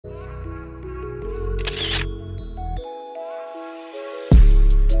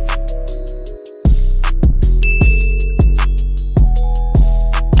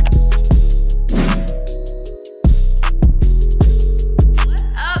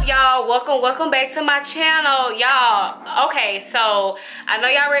y'all, welcome back to my channel, y'all. Okay, so I know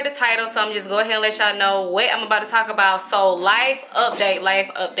y'all read the title, so I'm just go ahead and let y'all know what I'm about to talk about. So life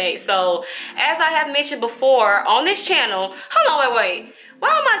update. So as I have mentioned before on this channel, hold on, wait, why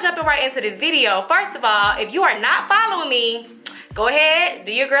am I jumping right into this video? First of all, if you are not following me, go ahead,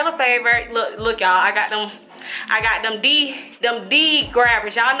 do your girl a favor. Look y'all, I got them D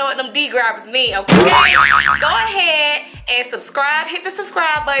grabbers. Y'all know what them D grabbers mean, okay? Go ahead and subscribe. Hit the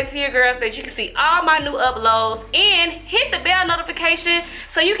subscribe button to your girls so that you can see all my new uploads, and hit the bell notification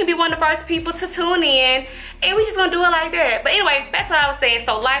so you can be one of the first people to tune in. And we just gonna do it like that. But anyway, back to what I was saying.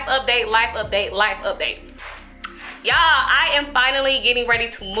 So life update. Y'all, I am finally getting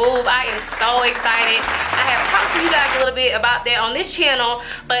ready to move. I am so excited. I have talked to you guys a little bit about that on this channel,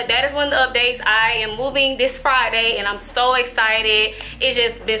 but that is one of the updates. I am moving this Friday and I'm so excited. It's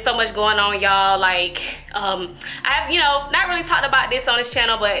just been so much going on, y'all. Like, I've, not really talked about this on this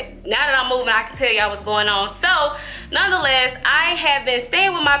channel, but now that I'm moving, I can tell y'all what's going on. So, nonetheless, I have been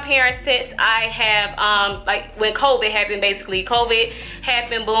staying with my parents since I have, like, when COVID happened, basically. COVID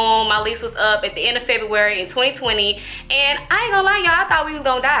happened, boom, my lease was up at the end of February in 2020. And I ain't gonna lie, y'all, I thought we was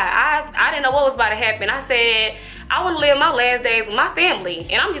gonna die. I didn't know what was about to happen. I said, I want to live my last days with my family.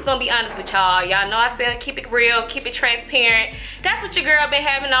 And I'm just gonna be honest with y'all. Y'all know I said keep it real, keep it transparent. That's what your girl been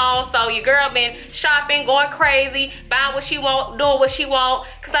having on. So your girl been shopping, going crazy, buying what she want, doing what she want.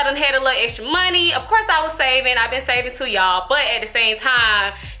 Cause I done had a little extra money. Of course I was saving. I've been saving too, y'all. But at the same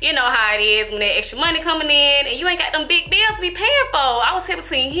time, you know how it is when that extra money coming in and you ain't got them big bills to be paying for. I was here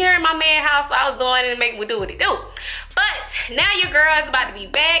between here and my man's house, so I was doing it and making me do what it do. But now your girl is about to be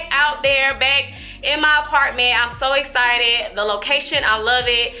back out there, back in my apartment. I'm so excited. The location, I love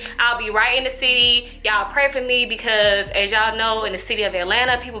it. I'll be right in the city. Y'all pray for me because, as y'all know, in the city of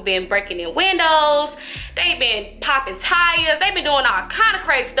Atlanta, people been breaking in windows. They've been popping tires. They've been doing all kind of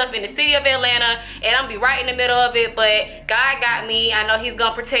crazy stuff in the city of Atlanta, and I'm be right in the middle of it. But God got me. I know He's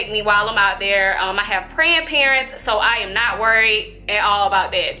gonna protect me while I'm out there. I have praying parents, so I am not worried at all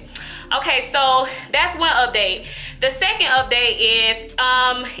about that. Okay, so that's one update. The second update is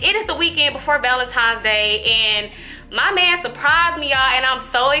it is the weekend before Valentine's Day, and my man surprised me, y'all, and I'm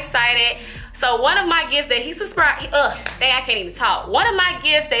so excited. So one of my gifts that he subscribed, dang, I can't even talk. One of my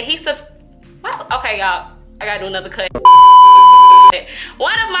gifts that he okay, y'all, I gotta do another cut.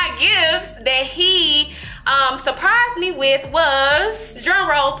 One of my gifts that he surprised me with was, drum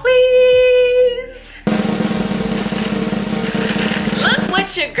roll please. Look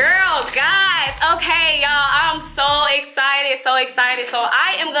what your girl got. Okay, y'all, I'm so excited. So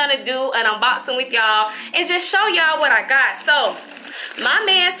I am gonna do an unboxing with y'all and just show y'all what I got. So my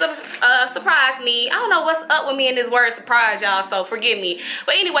man surprised me. I don't know what's up with me in this word surprise, y'all, so forgive me.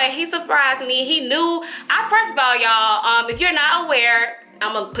 But anyway, he surprised me. He knew. First of all, y'all, if you're not aware,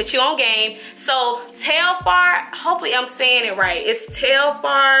 I'm gonna put you on game. So Telfar, hopefully I'm saying it right. It's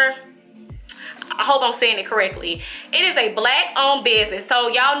Telfar. I hope I'm saying it correctly. It is a black-owned business. So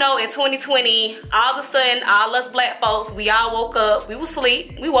y'all know in 2020, all of a sudden, all us black folks, we all woke up. We was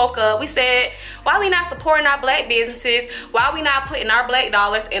asleep. We woke up. We said, why we not supporting our black businesses? Why we not putting our black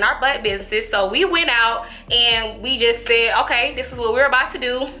dollars in our black businesses? So we went out and we just said, okay, this is what we're about to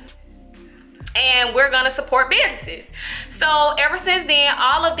do, and we're gonna support businesses. So ever since then,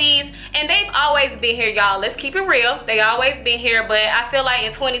 all of these, and they've always been here, y'all. Let's keep it real. They always been here, but I feel like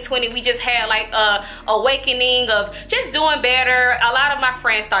in 2020 we just had like a awakening of just doing better. A lot of my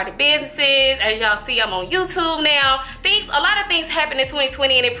friends started businesses. As y'all see, I'm on YouTube now. A lot of things happened in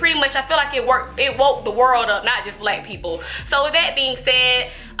 2020, and it pretty much, I feel like it woke the world up, not just black people. So with that being said,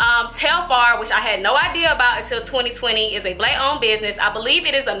 Telfar, which I had no idea about until 2020, is a black-owned business. I believe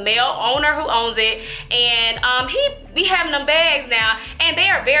it is a male owner who owns it, and he be having them bags now, and they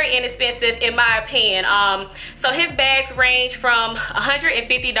are very inexpensive in my opinion. So his bags range from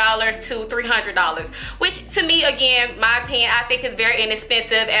 $150 to $300, which to me, again, my opinion, I think is very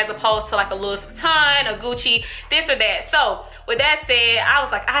inexpensive as opposed to like a Louis Vuitton, a Gucci, this or that. So with that said, I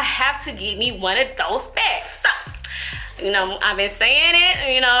was like, I have to get me one of those bags. So, I've been saying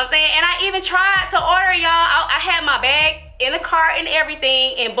it, you know what I'm saying? And I even tried to order, y'all. I had my bag in the cart and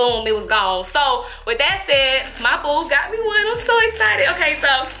everything, and boom, it was gone. So with that said, my boo got me one. I'm so excited. Okay,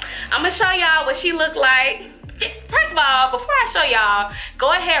 so I'm gonna show y'all what she looked like. First of all, before I show y'all,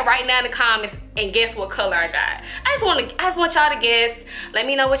 go ahead right now in the comments and guess what color I got. I just want y'all to guess. Let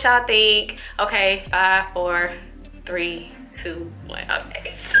me know what y'all think. Okay, 5, 4, 3, 2, 1.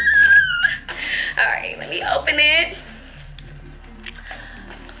 Okay. All right, let me open it.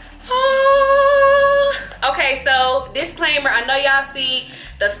 Okay, so disclaimer, I know y'all see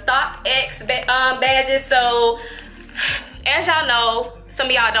the StockX badges. So as y'all know, some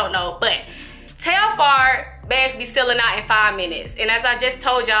of y'all don't know, but Telfar bags be selling out in 5 minutes. And as I just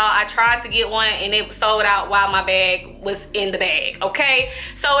told y'all, I tried to get one and it was sold out while my bag was in the bag, okay?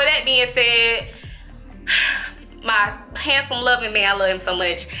 So with that being said, my handsome loving man, I love him so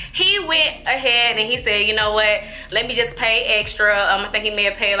much, he went ahead and he said, you know what, let me just pay extra. I think he may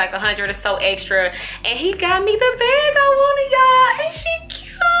have paid like 100 or so extra, and he got me the bag I wanted, y'all. And she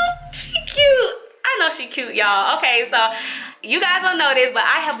cute, she cute. I know she cute, y'all. Okay, so you guys don't know this, but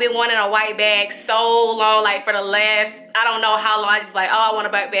I have been wanting a white bag so long, like for the last, I don't know how long. I just like, oh, I want a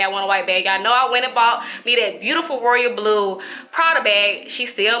white bag, I want a white bag. Y'all know I went and bought me that beautiful royal blue Prada bag.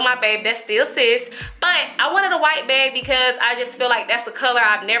 She's still my babe, that's still sis. But I wanted a white bag because I just feel like that's a color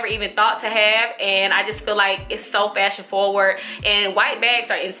I've never even thought to have, and I just feel like it's so fashion forward, and white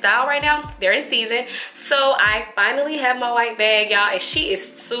bags are in style right now. They're in season. So I finally have my white bag, y'all, and she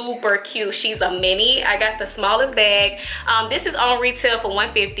is super cute. She's a mini. I got the smallest bag. This is on retail for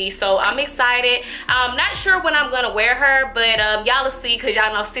 $150, so I'm excited. I'm not sure when I'm gonna wear her, but y'all will see, because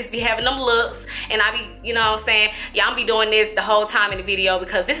y'all know sis be having them looks, and I be, you know what I'm saying, y'all be doing this the whole time in the video,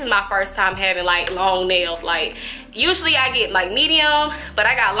 because this is my first time having like long nails. Like usually I get like medium, but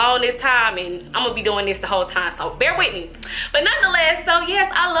I got long this time, and I'm gonna be doing this the whole time, so bear with me. But nonetheless, so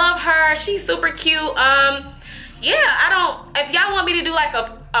yes, I love her. She's super cute. Yeah, if y'all want me to do like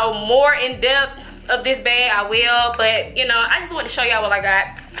a more in-depth of this bag, I will, but you know, I just want to show y'all what I got.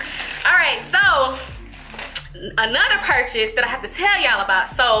 All right, so another purchase that I have to tell y'all about.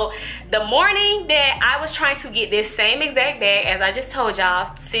 So the morning that I was trying to get this same exact bag, as I just told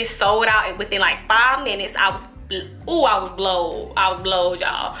y'all, sis sold out within like 5 minutes. I was blowed,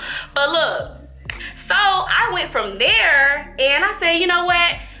 y'all. But look, so I went from there and I said, you know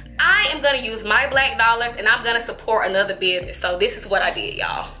what, I am gonna use my black dollars and I'm gonna support another business. So this is what I did,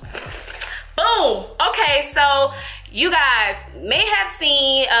 y'all. Boom. Okay, so you guys may have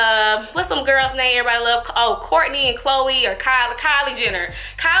seen, what's some girl's name everybody love? Oh, Courtney and Chloe, or Kylie Jenner.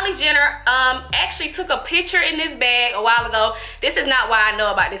 Kylie Jenner actually took a picture in this bag a while ago. This is not why I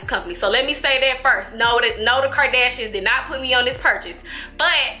know about this company, so let me say that first. No, the Kardashians did not put me on this purchase,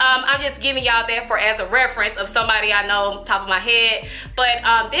 but I'm just giving y'all that for as a reference of somebody I know top of my head.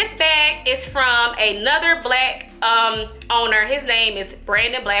 But this bag is from another black owner. His name is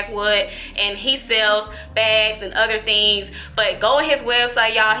Brandon Blackwood, and he sells bags and other things. But go on his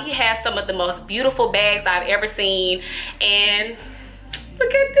website, y'all. He has some of the most beautiful bags I've ever seen, and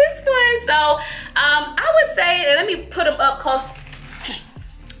look at this one. So I would say, and let me put them up close.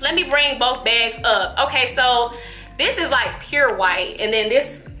 Let me bring both bags up. Okay, so this is like pure white, and then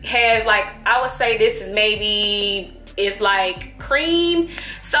this has like, I would say this is maybe, it's like cream.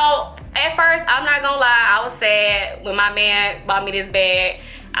 So at first, I'm not gonna lie, I was sad when my man bought me this bag.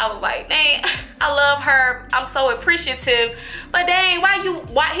 I was like, dang, I love her, I'm so appreciative, but dang,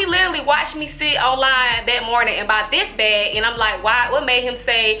 why he literally watched me sit online that morning and buy this bag, and I'm like, what made him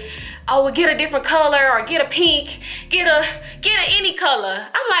say, oh, well, get a different color, or get a pink, get a any color?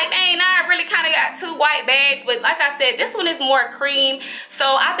 I'm like, dang, now I really kind of got 2 white bags, but like I said, this one is more cream,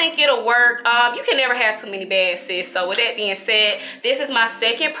 so I think it'll work. You can never have too many bags, sis. So with that being said, this is my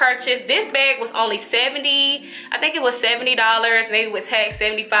second purchase. This bag was only $70, I think it was $70, maybe with tax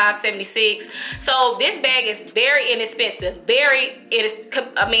 75, 76. So this bag is very inexpensive,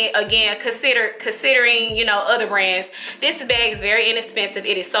 I mean, again, considering, you know, other brands, this bag is very inexpensive.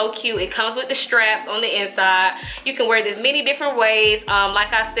 It is so cute. It comes with the straps on the inside. You can wear this many different ways.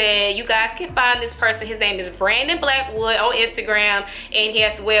 Like I said, you guys can find this person. His name is Brandon Blackwood on Instagram, and he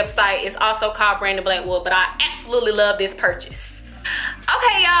has a website. It's also called Brandon Blackwood, but I absolutely love this purchase.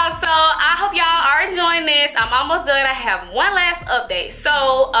 Okay, y'all, so I hope y'all are enjoying this. I'm almost done. I have one last update.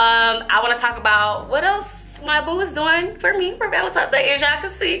 So I want to talk about what else my boo is doing for me for Valentine's Day. As y'all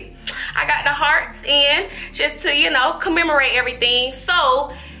can see, I got the hearts in just to, you know, commemorate everything.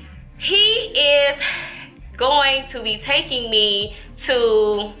 So he is going to be taking me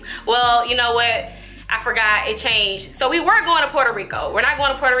to, well, you know what, I forgot, it changed. So we were going to Puerto Rico. We're not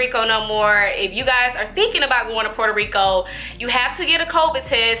going to Puerto Rico no more. If you guys are thinking about going to Puerto Rico, you have to get a COVID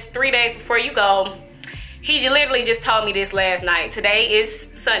test 3 days before you go. He literally just told me this last night. Today is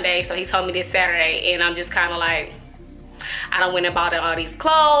Sunday, so he told me this Saturday, and I'm just kind of like, I done went and bought all these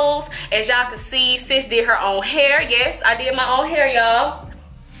clothes. As y'all can see, sis did her own hair. Yes, I did my own hair, y'all.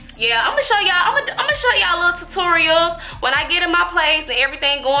 Yeah, I'm gonna show y'all, I'm gonna show y'all little tutorials when I get in my place and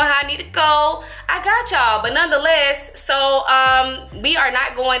everything going how I need to go. I got y'all. But nonetheless, so we are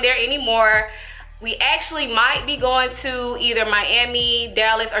not going there anymore. We actually might be going to either Miami,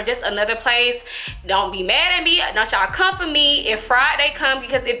 Dallas, or just another place. Don't be mad at me. Don't y'all come for me if Friday comes,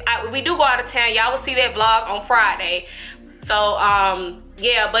 because if we do go out of town, y'all will see that vlog on Friday. So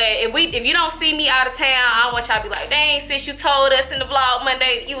yeah, but if you don't see me out of town, I don't want y'all to be like, dang sis, you told us in the vlog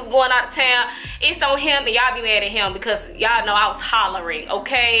Monday you was going out of town. It's on him, and y'all be mad at him because y'all know I was hollering,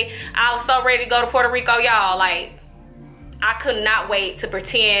 okay? I was so ready to go to Puerto Rico, y'all. Like, I could not wait to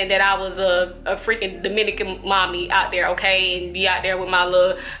pretend that I was a freaking Dominican mommy out there, okay? And be out there with my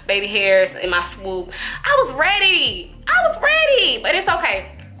little baby hairs and my swoop. I was ready. But it's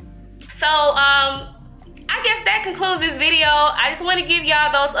okay. So, I guess that concludes this video. I just want to give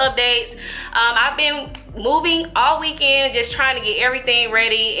y'all those updates. I've been moving all weekend, just trying to get everything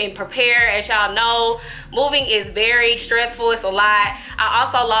ready and prepare. As y'all know, moving is very stressful. It's a lot. I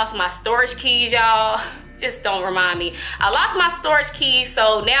also lost my storage keys, y'all. Just don't remind me. I lost my storage keys,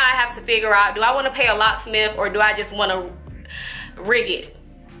 so now I have to figure out, do I want to pay a locksmith or do I just want to rig it?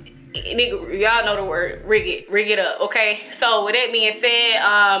 Y'all know the word, rig it up, okay? So with that being said,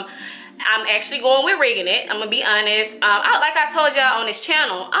 I'm actually going with rigging it. I'm gonna be honest. Like I told y'all on this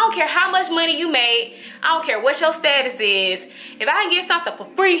channel, I don't care how much money you make. I don't care what your status is. If I can get something for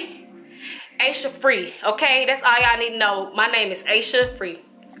free, Asha free, okay? That's all y'all need to know. My name is Asha free.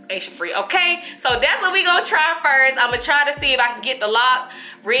 Free, okay? So that's what we gonna try first. I'm gonna try to see if I can get the lock,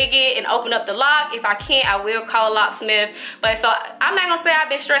 rig it, and open up the lock. If I can't, I will call a locksmith. But so I'm not gonna say I've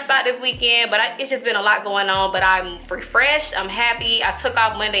been stressed out this weekend, but it's just been a lot going on. But I'm refreshed, I'm happy. I took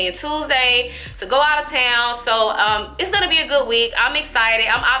off Monday and Tuesday to go out of town. So it's gonna be a good week. I'm excited,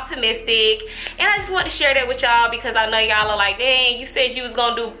 I'm optimistic. And I just want to share that with y'all because I know y'all are like, dang, you said you was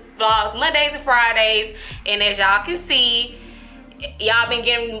gonna do vlogs Mondays and Fridays. And as y'all can see, y'all been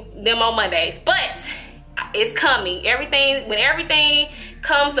getting them on Mondays, but it's coming. When everything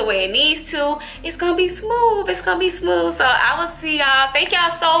comes the way it needs to, it's gonna be smooth. It's gonna be smooth. So I will see y'all. Thank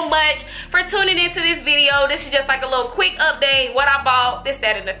y'all so much for tuning into this video. This is just like a little quick update, what I bought, this,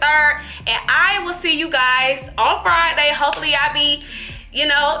 that, and the third. And I will see you guys on Friday. Hopefully I'll be, you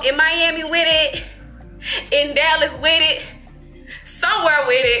know, in Miami with it, in Dallas with it, somewhere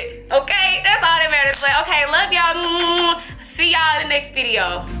with it, okay? That's all that matters. But okay, love y'all. See y'all in the next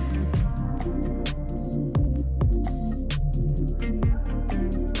video.